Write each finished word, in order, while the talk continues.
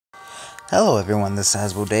Hello everyone, this is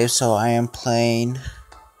Hasbro Dave. So I am playing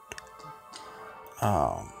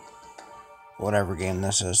whatever game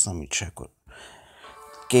this is. Let me check what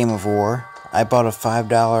Game of War. I bought a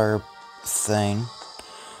 $5 thing.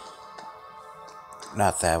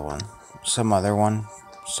 Not that one. Some other one.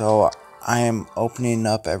 So I am opening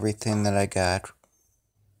up everything that I got.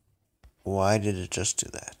 Why did it just do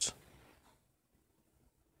that?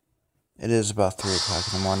 It is about 3 o'clock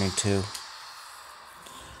in the morning too.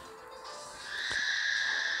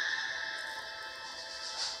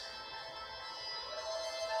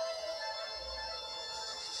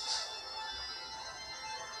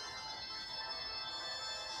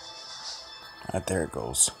 Alright, there it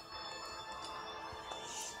goes.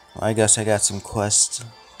 Well, I guess I got some quests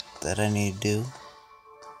that I need to do.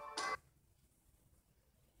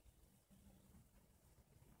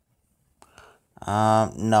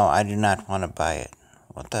 No, I do not want to buy it.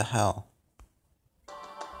 What the hell?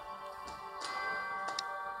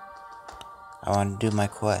 I want to do my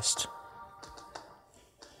quest.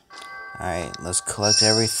 Alright, let's collect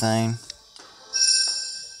everything.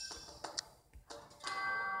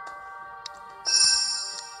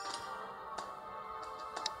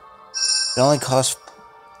 It only costs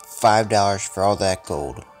 $5 for all that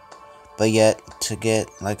gold. But yet, to get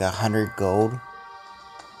like 100 gold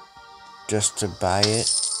just to buy it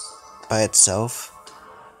by itself.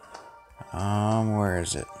 Where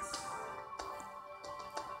is it?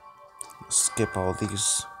 Skip all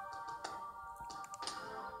these.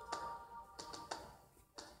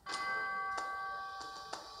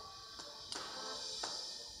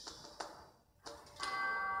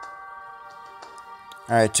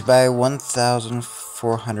 Alright, to buy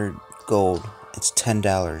 1,400 gold, it's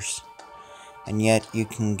 $10. And yet you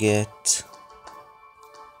can get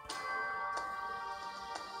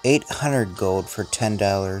 800 gold for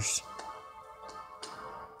 $10.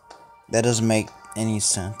 That doesn't make any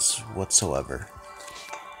sense whatsoever.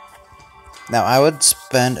 Now I would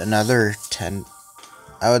spend another $10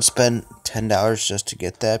 just to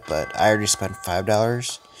get that, but I already spent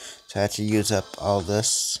 $5, so I have to use up all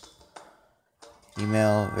this.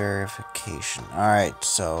 Email verification. Alright,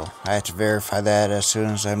 so I have to verify that as soon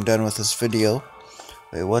as I'm done with this video.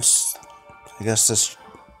 Wait, what's... I guess this...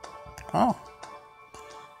 Oh.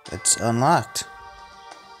 It's unlocked.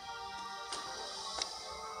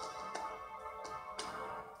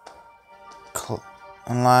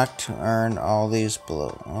 Unlocked to earn all these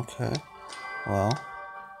below. Okay. Well.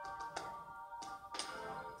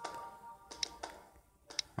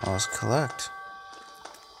 Let's collect.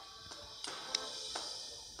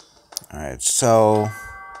 Alright, so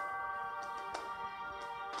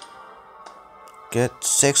get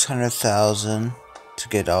 600,000 to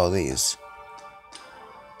get all these.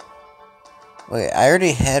 Wait, I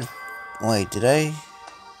already had... Wait, did I?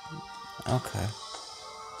 Okay.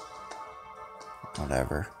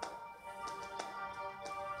 Whatever.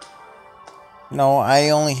 No, I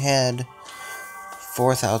only had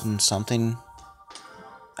 4,000 something.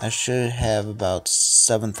 I should have about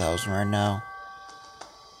 7,000 right now.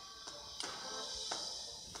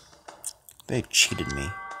 They cheated me.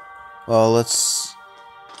 Well, let's...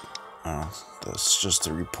 Oh, that's just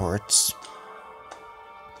the reports.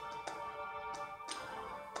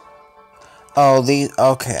 Oh, these...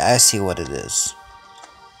 Okay, I see what it is.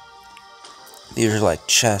 These are like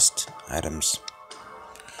chest items.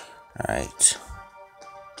 Alright.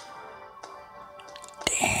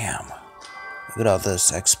 Damn. Look at all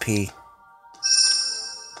this XP.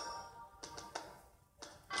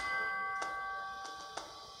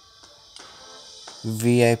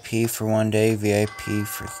 VIP for 1 day, VIP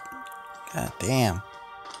for... God damn.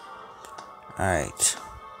 Alright.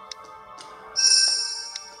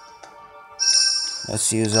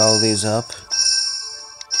 Let's use all these up.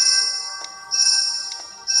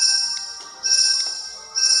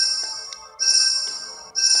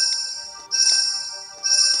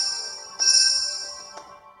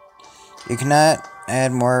 You cannot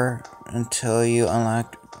add more until you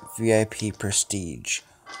unlock VIP Prestige.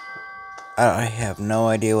 I have no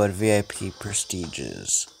idea what VIP Prestige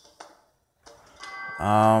is.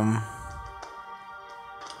 I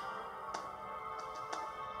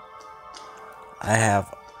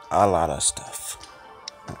have a lot of stuff.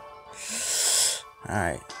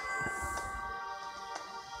 Alright.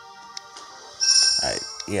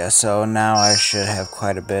 Yeah, so now I should have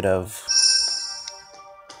quite a bit of...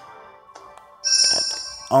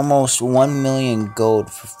 Almost 1 million gold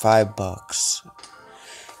for $5.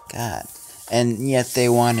 God. And yet they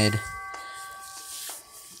wanted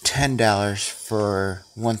 $10 for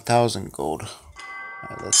 1,000 gold.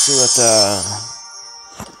 Let's see what the...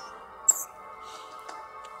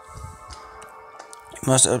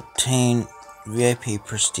 Must obtain VIP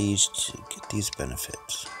prestige to get these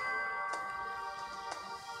benefits.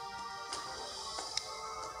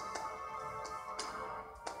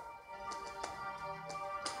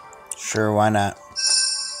 Sure, why not?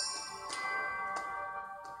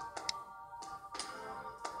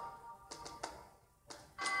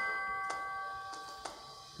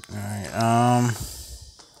 Alright,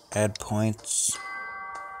 add points.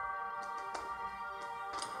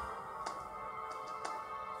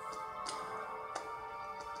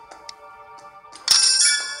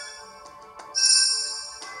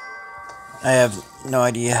 I have no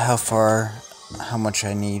idea how much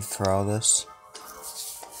I need for all this.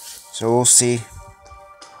 So we'll see.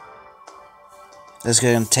 This is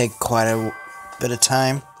going to take quite a bit of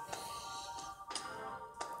time.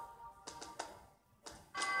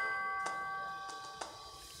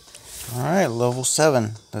 Alright, level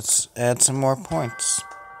 7. Let's add some more points.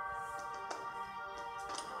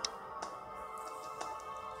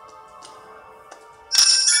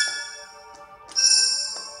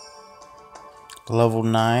 Level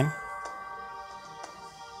 9.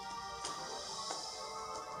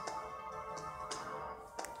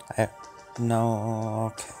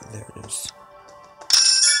 No, okay, there it is.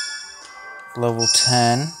 Level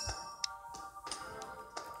 10.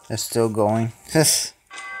 It's still going.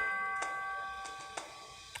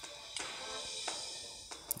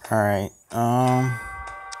 Alright,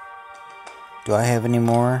 do I have any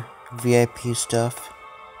more VIP stuff?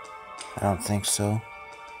 I don't think so.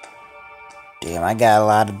 Damn, I got a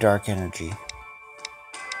lot of dark energy.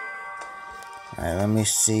 Alright, let me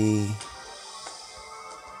see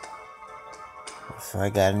if I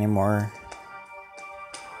got any more.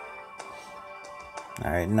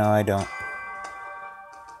 Alright, no I don't.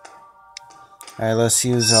 Alright, let's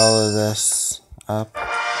use all of this up.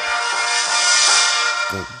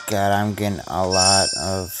 Good God, I'm getting a lot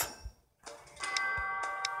of...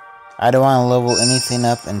 I don't want to level anything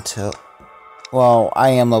up until... Well,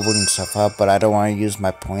 I am leveling stuff up, but I don't want to use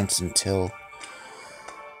my points until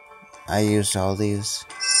I used all these.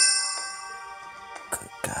 Good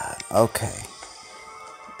God. Okay.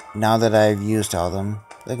 Now that I've used all of them,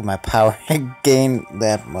 look at my power. I gained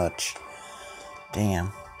that much.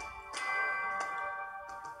 Damn.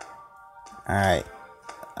 Alright.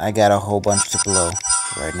 I got a whole bunch to blow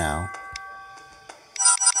right now.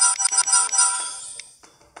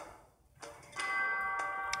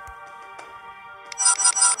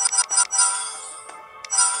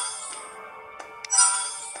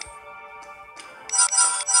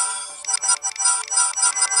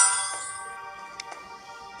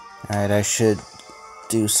 Alright, I should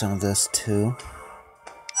do some of this too.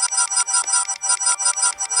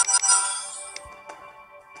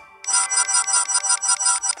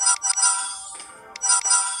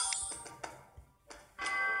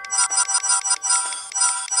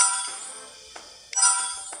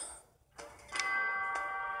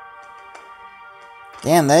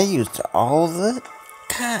 Damn, that used all of it?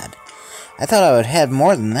 God, I thought I would have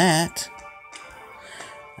more than that.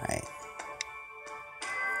 Alright.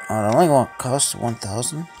 Oh, it only won't cost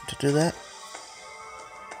 1,000 to do that?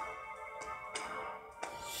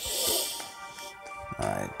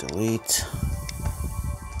 Alright, delete.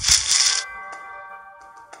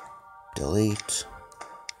 Delete.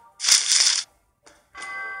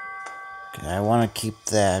 Okay, I want to keep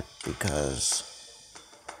that because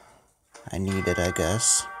I need it, I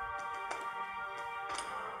guess.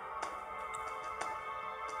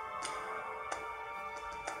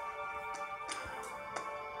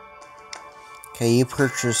 Okay, you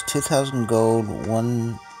purchased 2,000 gold,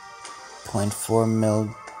 1.4 mil.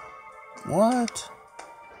 What?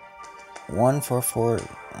 144.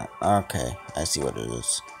 Okay, I see what it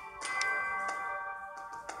is.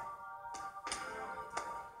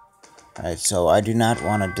 Alright, so I do not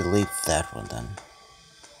want to delete that one then.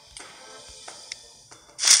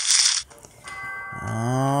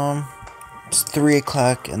 It's 3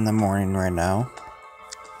 o'clock in the morning right now.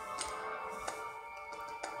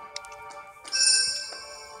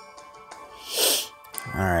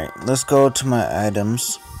 Alright, let's go to my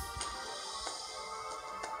items.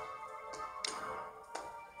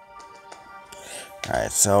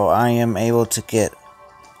 Alright, so I am able to get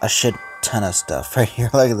a shit ton of stuff right here.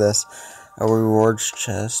 Look at this. A rewards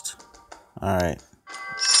chest. Alright.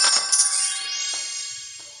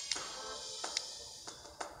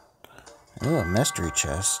 Ooh, a mystery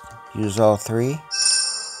chest. Use all 3.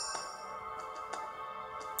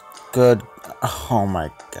 Good. Oh my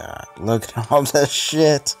God. Look at all this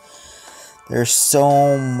shit. There's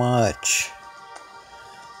so much.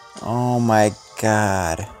 Oh my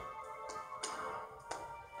God.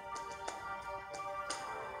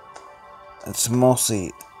 It's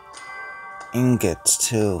mostly ingots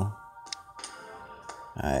too.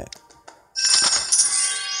 Alright.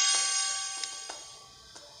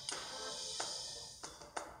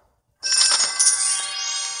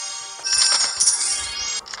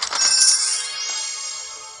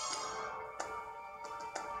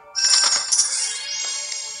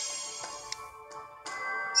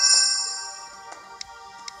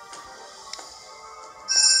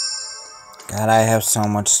 God, I have so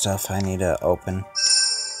much stuff I need to open.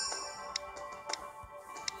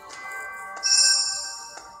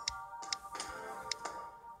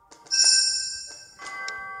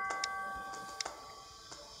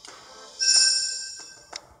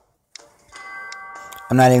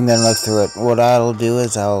 I'm not even gonna look through it. What I'll do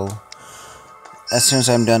is as soon as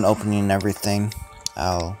I'm done opening everything,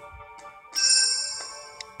 I'll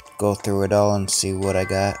go through it all and see what I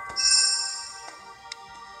got.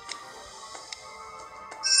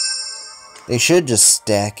 They should just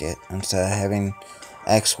stack it instead of having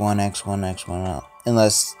X1, X1, X1 out.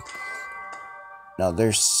 Unless, no,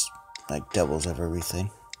 there's like doubles of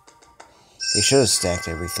everything. They should have stacked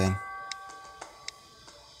everything.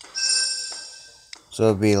 So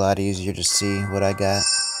it'd be a lot easier to see what I got.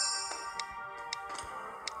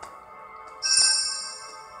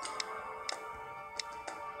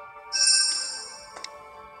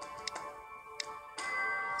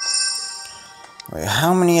 Wait,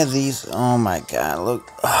 how many of these? Oh my god,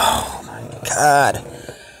 look. Oh my god.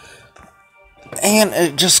 And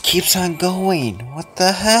it just keeps on going. What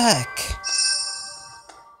the heck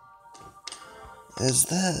is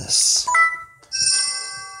this?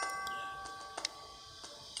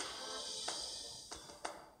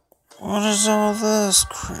 What is all this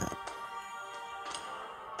crap?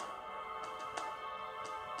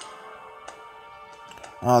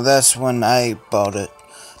 Oh, that's when I bought it.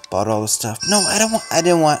 Bought all the stuff. No, I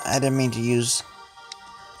didn't mean to use.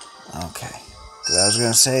 Okay. 'Cause I was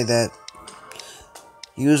gonna say that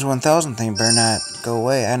use 1000 thing better not go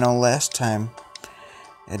away. I know last time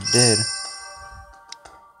it did.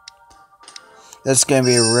 That's gonna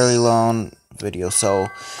be a really long video, so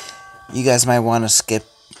you guys might want to skip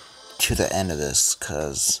to the end of this,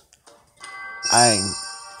 cause I'm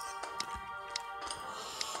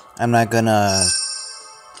not gonna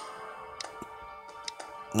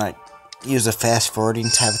like use a fast forwarding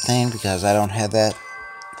type of thing because I don't have that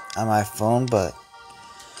on my phone, but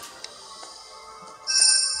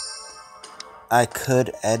I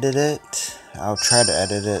could edit it. I'll try to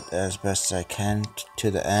edit it as best I can to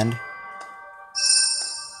the end.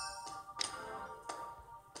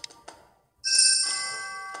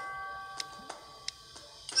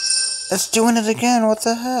 It's doing it again, what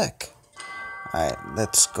the heck? Alright,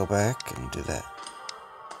 let's go back and do that.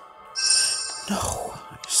 No,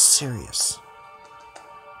 are you serious?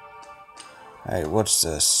 Alright, what's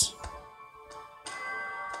this?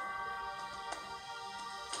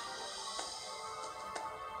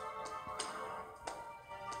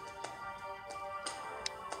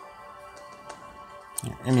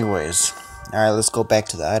 Anyways, alright, let's go back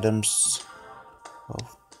to the items.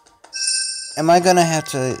 Oh. Am I gonna have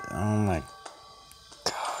to... Oh my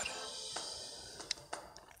god.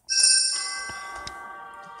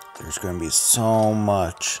 There's gonna be so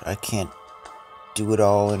much. I can't do it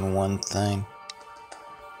all in one thing.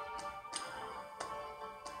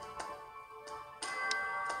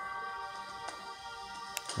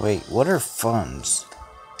 Wait, what are funds?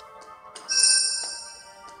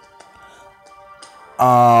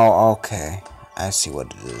 Oh, okay. I see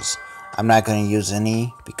what it is. I'm not going to use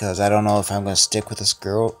any because I don't know if I'm going to stick with this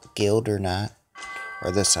guild or not.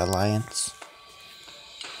 Or this alliance.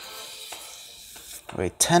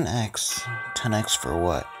 Wait, 10x? 10x for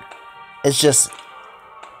what? It's just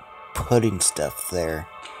putting stuff there.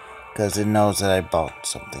 Because it knows that I bought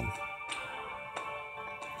something.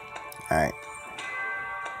 Alright.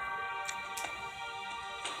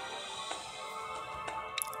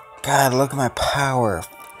 God, look at my power.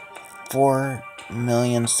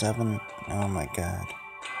 4,000,007. Oh my god.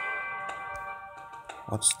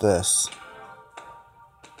 What's this?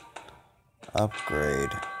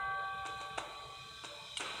 Upgrade.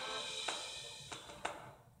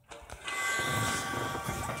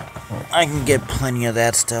 I can get plenty of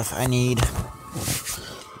that stuff. I need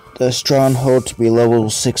the stronghold to be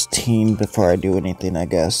level 16 before I do anything, I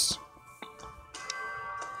guess.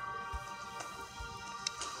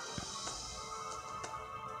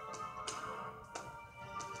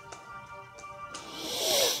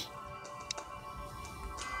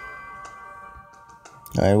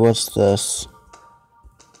 Alright, what's this?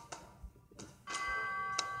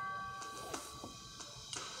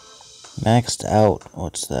 Maxed out.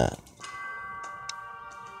 What's that?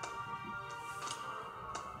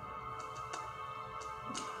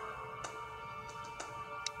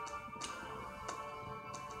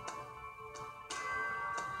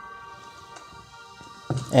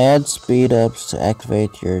 Add speed ups to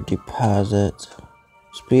activate your deposit.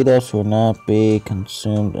 Speed ups will not be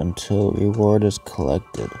consumed until reward is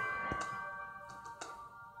collected.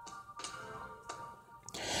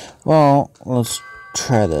 Well, let's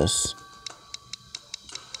try this.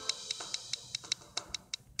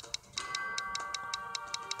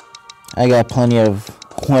 I got plenty of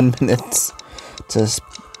 1 minute to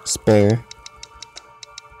spare.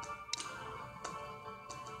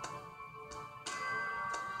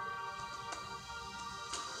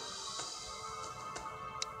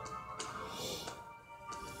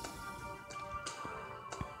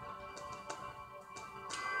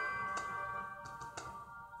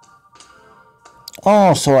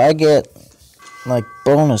 Oh, so I get like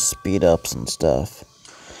bonus speed ups and stuff.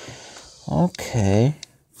 Okay,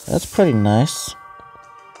 that's pretty nice.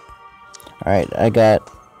 Alright, I got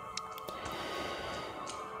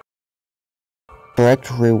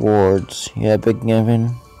correct rewards. You have been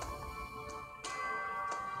given.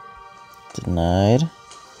 Denied.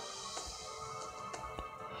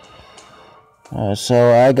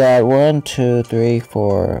 So I got 1, 2, 3,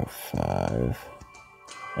 4, 5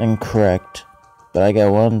 incorrect. But I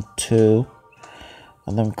got 1, 2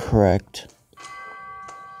 of them correct.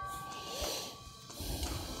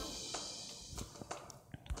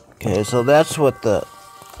 Okay, so that's what the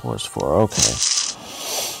was for. Okay.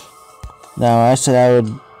 Now I said I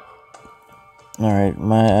would. Alright,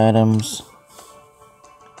 my items.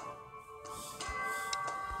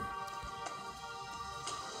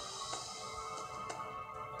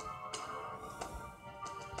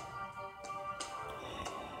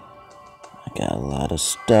 I got a lot of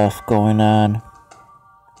stuff going on.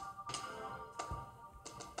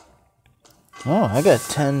 Oh, I got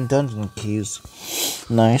 10 dungeon keys.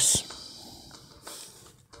 Nice.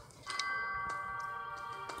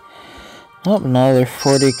 Oh, another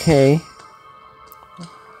 40k.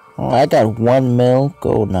 Oh, I got 1 mil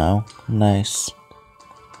gold now. Nice.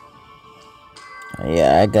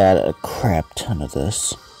 Yeah, I got a crap ton of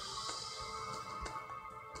this.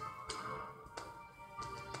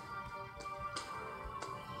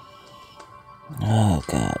 Oh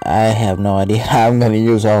god, I have no idea how I'm gonna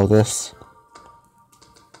use all this.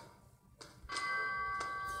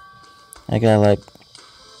 I got like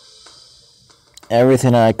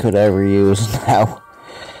everything I could ever use now.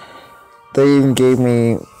 They even gave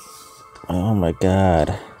me, oh my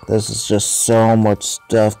god, this is just so much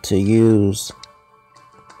stuff to use.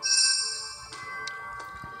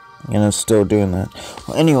 And it's still doing that.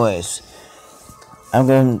 Well, anyways, I'm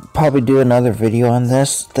going to probably do another video on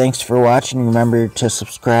this. Thanks for watching. Remember to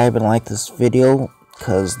subscribe and like this video,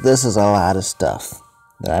 because this is a lot of stuff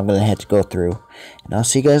that I'm going to have to go through. And I'll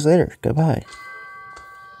see you guys later. Goodbye.